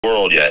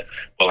world yet,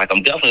 but like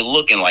I'm definitely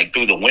looking like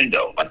through the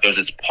window. Like there's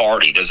this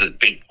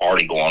big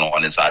party going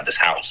on inside this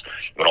house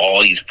with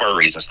all these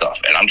furries and stuff,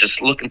 and I'm just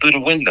looking through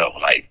the window,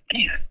 like,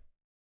 man,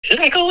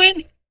 should I go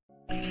in?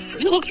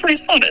 It looks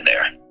pretty fun in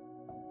there.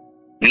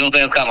 You know what I'm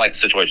saying? It's kind of like a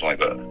situation like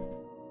that.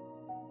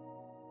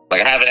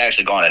 Like I haven't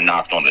actually gone and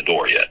knocked on the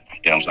door yet.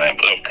 You know what I'm saying?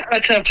 But I'm kind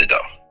of tempted though.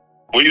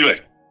 What do you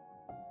think?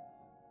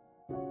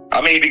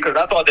 I mean, because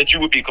I thought that you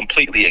would be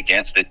completely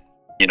against it.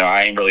 You know,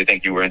 I didn't really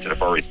think you were into the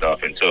furry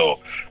stuff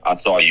until I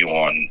saw you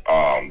on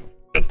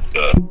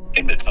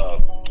in the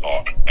tub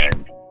talk,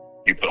 and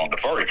you put on the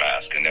furry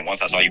mask. And then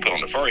once I saw you put on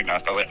the furry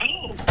mask, I was like,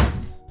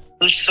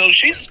 oh, so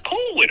she's cool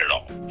with it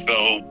all.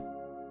 So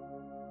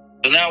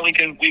now we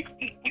can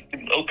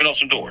open up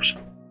some doors.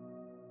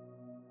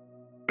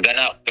 Is that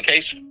not the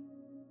case?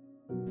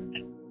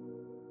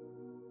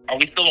 Are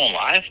we still on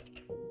live?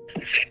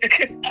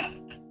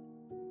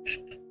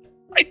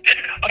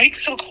 Are you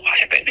so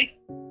quiet, baby?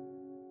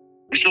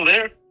 You still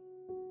there?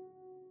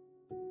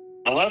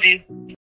 I love you.